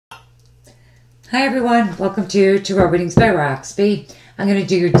Hi everyone, welcome to Tarot Readings by Roxby. I'm going to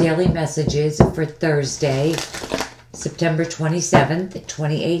do your daily messages for Thursday, September 27th,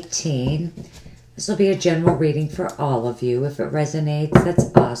 2018. This will be a general reading for all of you. If it resonates,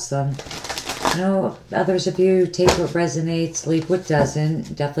 that's awesome. I know others of you take what resonates, leave what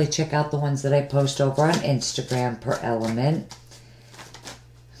doesn't. Definitely check out the ones that I post over on Instagram per element.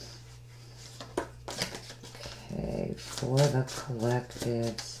 Okay, for the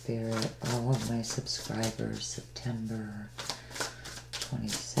collective spirit, all of my subscribers, September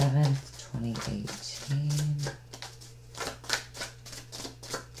 27th, 2018.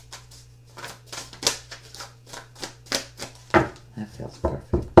 That feels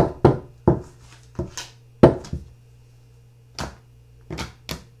perfect.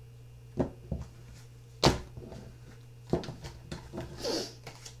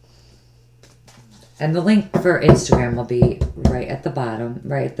 And the link for Instagram will be right at the bottom,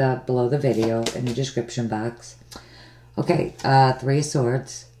 below the video in the description box. Okay, Three of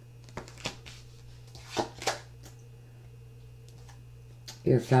Swords.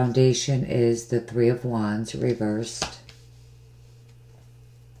 Your foundation is the Three of Wands reversed.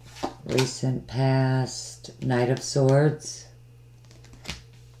 Recent past, Knight of Swords.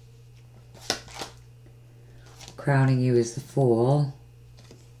 Crowning you is the Fool.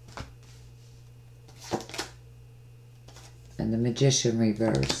 And the Magician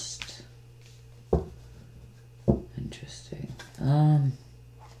reversed. Interesting. The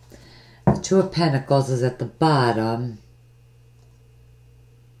Two of Pentacles is at the bottom.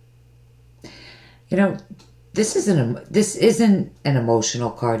 You know, this isn't an emotional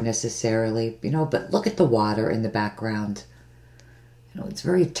card necessarily, you know, but look at the water in the background. You know, it's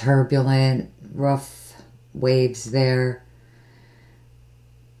very turbulent, rough waves there.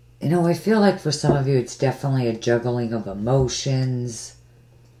 You know, I feel like for some of you, it's definitely a juggling of emotions.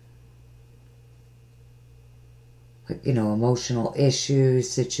 Like, you know, emotional issues,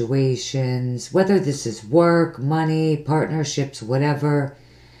 situations. Whether this is work, money, partnerships, whatever.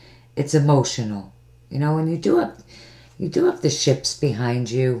 It's emotional. You know, and you do have the ships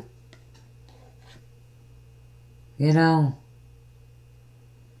behind you. You know.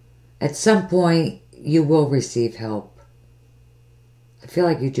 At some point, you will receive help. I feel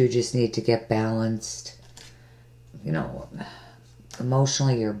like you do just need to get balanced. You know,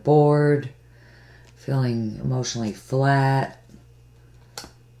 emotionally you're bored, feeling emotionally flat.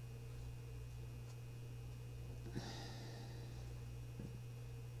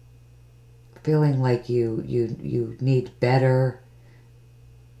 Feeling like you need better.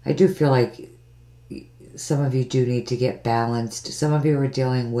 I do feel like some of you do need to get balanced. Some of you are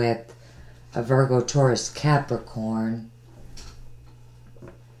dealing with a Virgo, Taurus, Capricorn.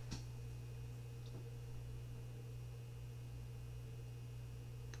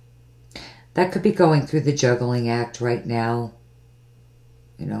 That could be going through the juggling act right now.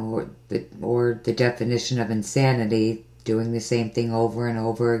 You know, or the definition of insanity, doing the same thing over and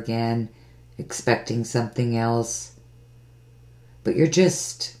over again, expecting something else. But you're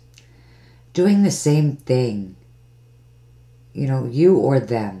just doing the same thing. You know, you or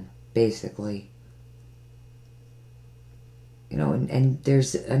them, basically. You know, and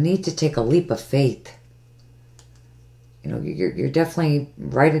there's a need to take a leap of faith. You know, you're definitely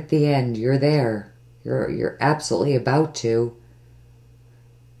right at the end. You're there. You're absolutely about to.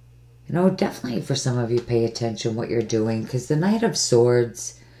 You know, definitely for some of you, pay attention what you're doing. Because the Knight of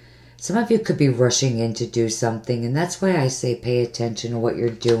Swords, some of you could be rushing in to do something. And that's why I say pay attention to what you're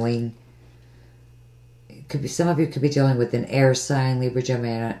doing. It could be, some of you could be dealing with an air sign, Libra,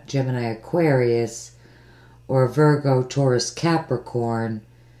 Gemini, Aquarius. Or a Virgo, Taurus, Capricorn.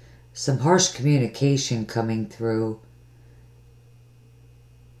 Some harsh communication coming through.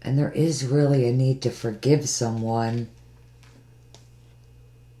 And there is really a need to forgive someone.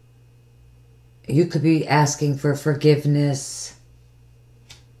 You could be asking for forgiveness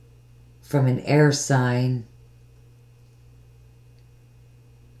from an air sign.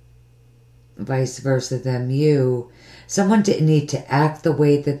 Vice versa, them, you. Someone didn't need to act the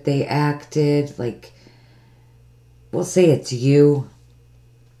way that they acted. Like, we'll say it's you.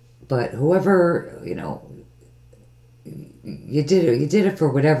 But whoever, you know, you did it for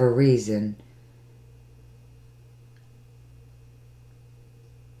whatever reason.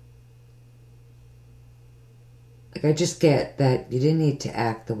 Like, I just get that you didn't need to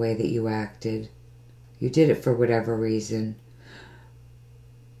act the way that you acted. You did it for whatever reason.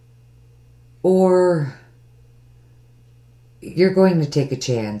 Or you're going to take a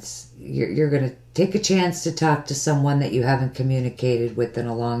chance. You're going to take a chance to talk to someone that you haven't communicated with in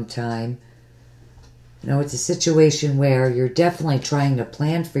a long time. You know, it's a situation where you're definitely trying to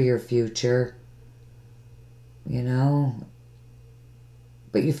plan for your future. you know?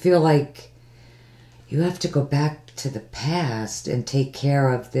 But you feel like you have to go back to the past and take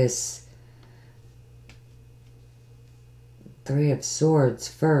care of this Three of Swords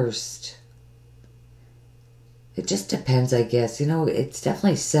first. It just depends, I guess. You know, it's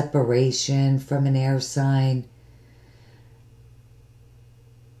definitely separation from an air sign.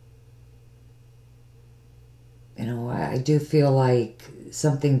 You know, I do feel like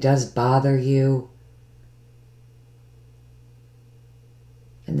something does bother you.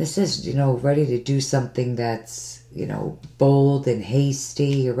 And this is, you know, ready to do something that's, you know, bold and hasty.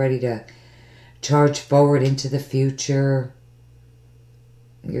 You're ready to charge forward into the future.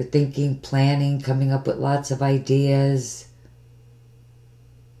 You're thinking, planning, coming up with lots of ideas.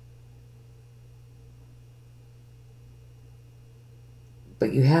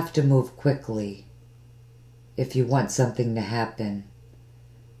 But you have to move quickly if you want something to happen.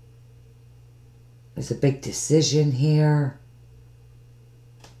 There's a big decision here.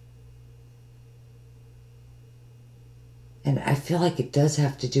 And I feel like it does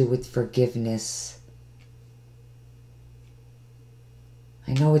have to do with forgiveness.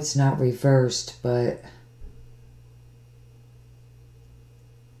 I know it's not reversed, but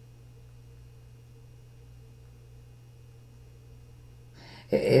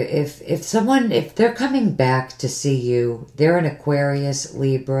if they're coming back to see you, they're an Aquarius,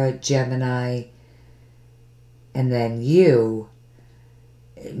 Libra, Gemini, and then you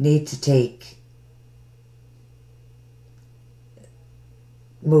need to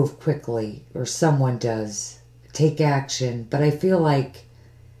move quickly, or someone does. Take action. But I feel like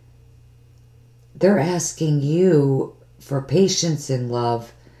they're asking you for patience in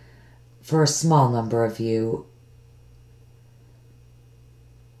love for a small number of you.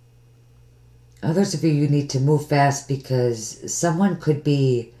 Others of you need to move fast because someone could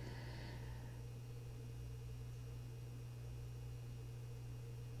be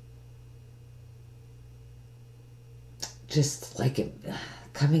just like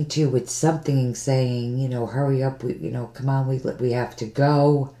coming to you with something, saying, you know, hurry up, come on, we have to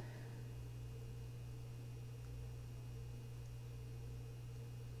go.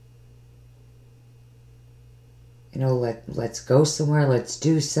 You know, let's go somewhere, let's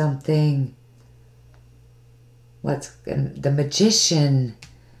do something. And the Magician,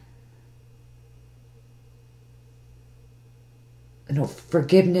 you know,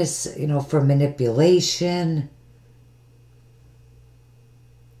 forgiveness, you know, for manipulation.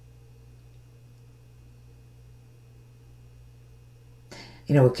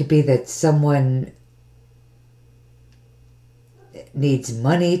 You know, it could be that someone needs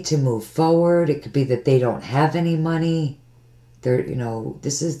money to move forward. It could be that they don't have any money. They're, you know,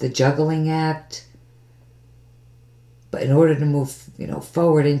 this is the juggling act. But in order to move, you know,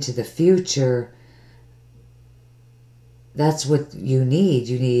 forward into the future, that's what you need.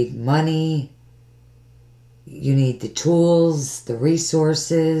 You need money. You need the tools, the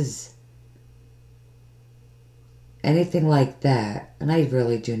resources, anything like that. And I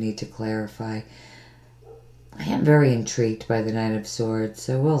really do need to clarify. I am very intrigued by the Knight of Swords,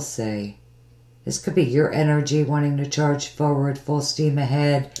 so we'll say. This could be your energy wanting to charge forward, full steam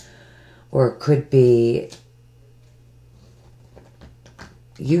ahead, or it could be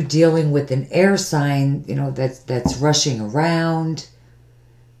you dealing with an air sign, you know, that's rushing around.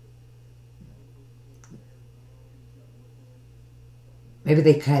 Maybe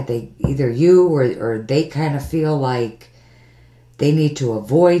they either you or they kind of feel like they need to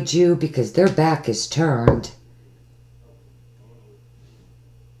avoid you because their back is turned.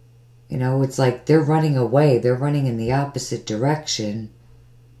 You know, it's like they're running away. They're running in the opposite direction.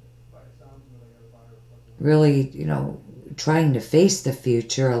 Really, you know, trying to face the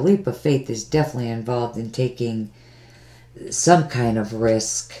future. A leap of faith is definitely involved in taking some kind of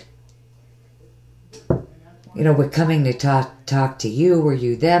risk. You know, we're coming to talk to you or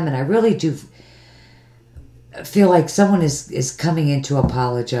you them, and I really do feel like someone is coming in to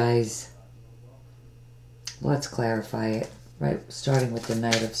apologize. Let's clarify it, right? Starting with the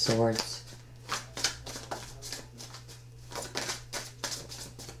Knight of Swords.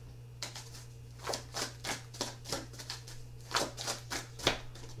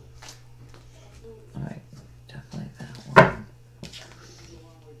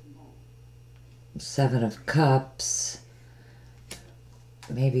 Seven of Cups.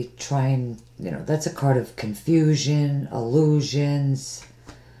 Maybe trying, you know, that's a card of confusion, illusions.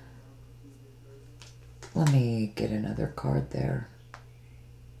 Let me get another card there.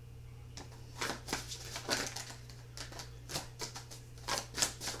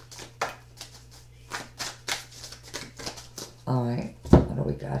 All right, what do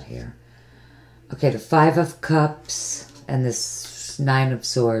we got here? Okay, the Five of Cups and this Nine of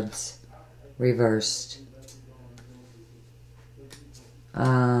Swords reversed.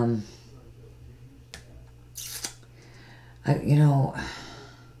 You know,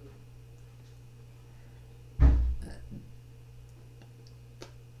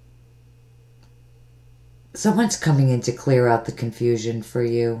 someone's coming in to clear out the confusion for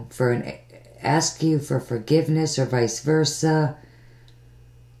you, ask you for forgiveness or vice versa.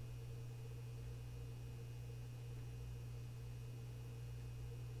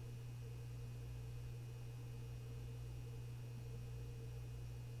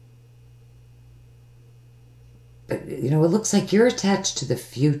 But, you know, it looks like you're attached to the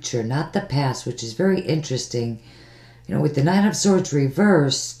future, not the past, which is very interesting. You know, with the Nine of Swords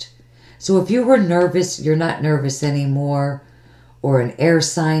reversed, so if you were nervous, you're not nervous anymore, or an air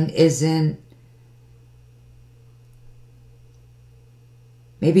sign isn't.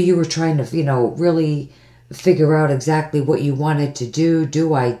 Maybe you were trying to, you know, really figure out exactly what you wanted to do.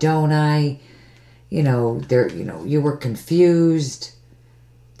 Do I, don't I? You know, you were confused.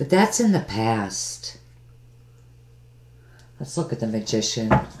 But that's in the past. Let's look at the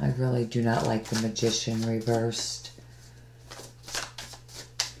Magician. I really do not like the Magician reversed.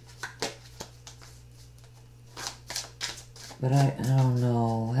 But I don't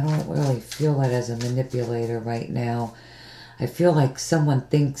know. I don't really feel it as a manipulator right now. I feel like someone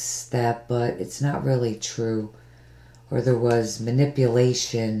thinks that, but it's not really true. Or there was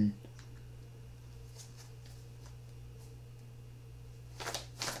manipulation.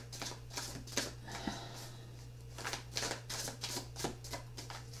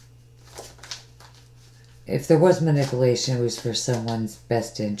 If there was manipulation, it was for someone's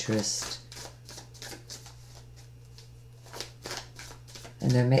best interest.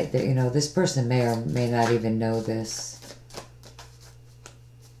 And you know, this person may or may not even know this.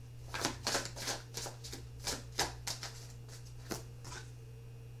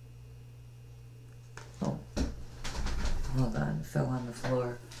 Oh, hold on, it fell on the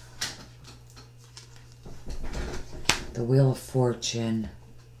floor. The Wheel of Fortune.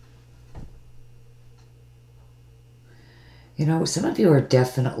 You know, some of you are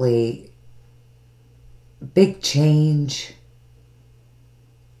definitely big change.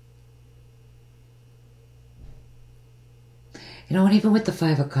 You know, and even with the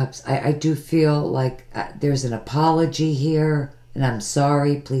Five of Cups, I do feel like there's an apology here, and I'm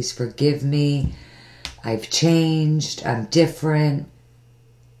sorry, please forgive me. I've changed, I'm different.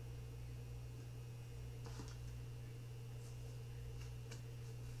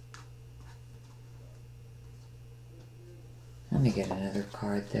 Let me get another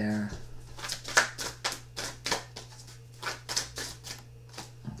card there.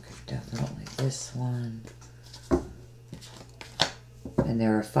 Okay, definitely this one. And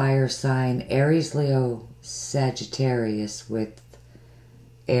they're a fire sign, Aries, Leo, Sagittarius with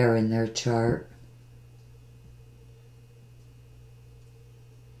air in their chart.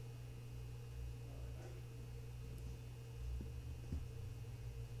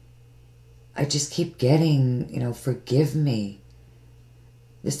 I just keep getting, you know, forgive me.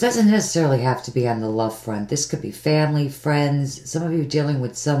 This doesn't necessarily have to be on the love front. This could be family, friends. Some of you dealing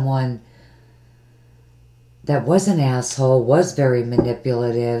with someone that was an asshole, was very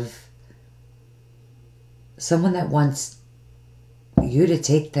manipulative. Someone that wants you to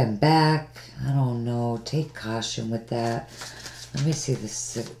take them back. I don't know. Take caution with that. Let me see the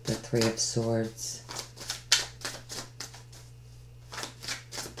Three of Swords.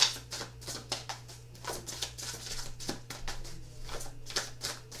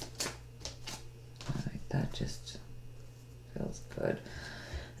 That just feels good.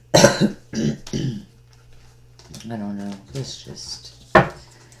 I don't know. This just...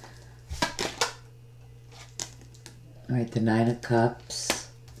 Alright, the Nine of Cups.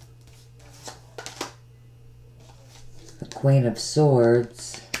 The Queen of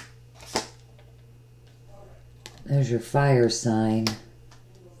Swords. There's your fire sign.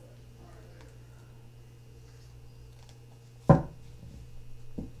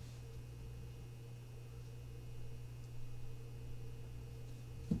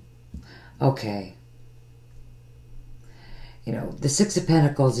 Okay. You know, the Six of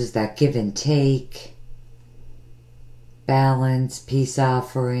Pentacles is that give and take, balance, peace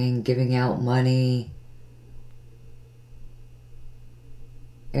offering, giving out money.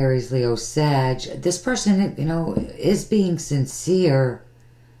 Aries, Leo, Sag. This person, you know, is being sincere.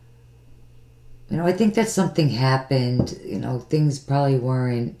 You know, I think that something happened. You know, things probably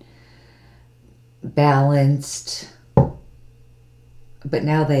weren't balanced. But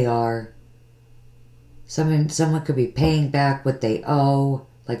now they are. Someone could be paying back what they owe.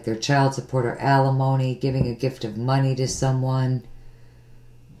 like their child support or alimony, giving a gift of money to someone.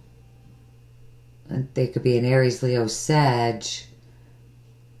 And they could be an Aries, Leo, Sag.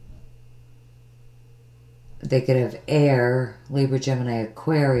 They could have air, Libra, Gemini,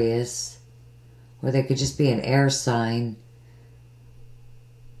 Aquarius. Or they could just be an air sign.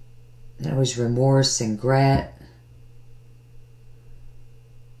 That was remorse and regret.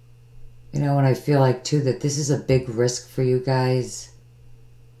 You know, and I feel like, too, that this is a big risk for you guys.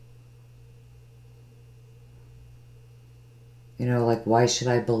 You know, like, why should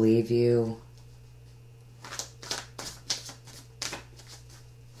I believe you?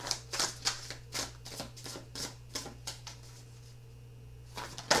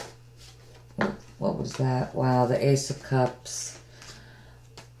 What was that? Wow, the Ace of Cups.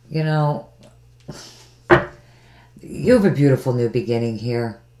 You know, you have a beautiful new beginning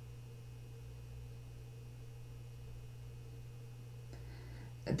here.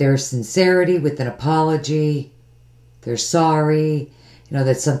 There's sincerity with an apology. They're sorry, you know,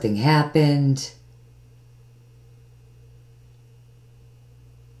 that something happened.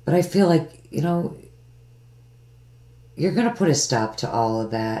 But I feel like, you know, you're going to put a stop to all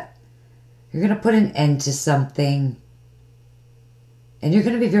of that. You're going to put an end to something. And you're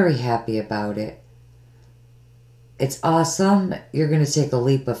going to be very happy about it. It's awesome. You're going to take a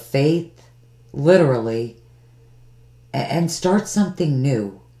leap of faith, literally, and start something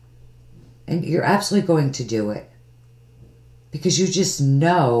new. And you're absolutely going to do it. Because you just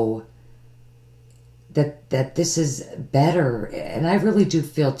know that this is better. And I really do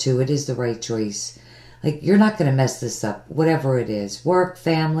feel, too, it is the right choice. Like, you're not going to mess this up, whatever it is. Work,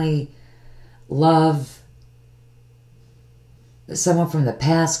 family, love, someone from the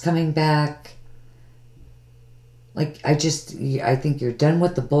past coming back. Like, I think you're done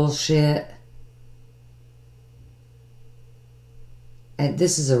with the bullshit. And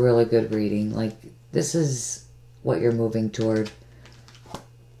this is a really good reading. Like, this is what you're moving toward.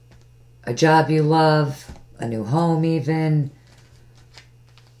 A job you love, a new home even.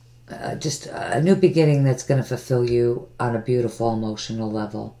 Just a new beginning that's going to fulfill you on a beautiful emotional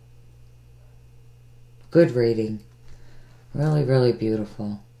level. Good reading. Really, really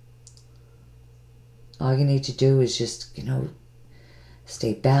beautiful. All you need to do is just, you know,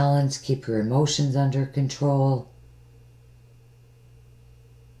 stay balanced, keep your emotions under control.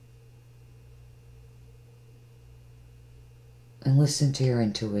 And listen to your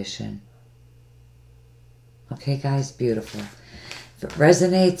intuition. Okay, guys? Beautiful. If it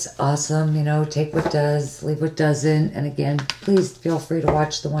resonates, awesome. You know, take what does, leave what doesn't. And again, please feel free to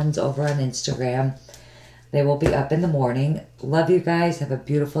watch the ones over on Instagram. They will be up in the morning. Love you guys. Have a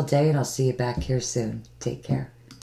beautiful day, and I'll see you back here soon. Take care.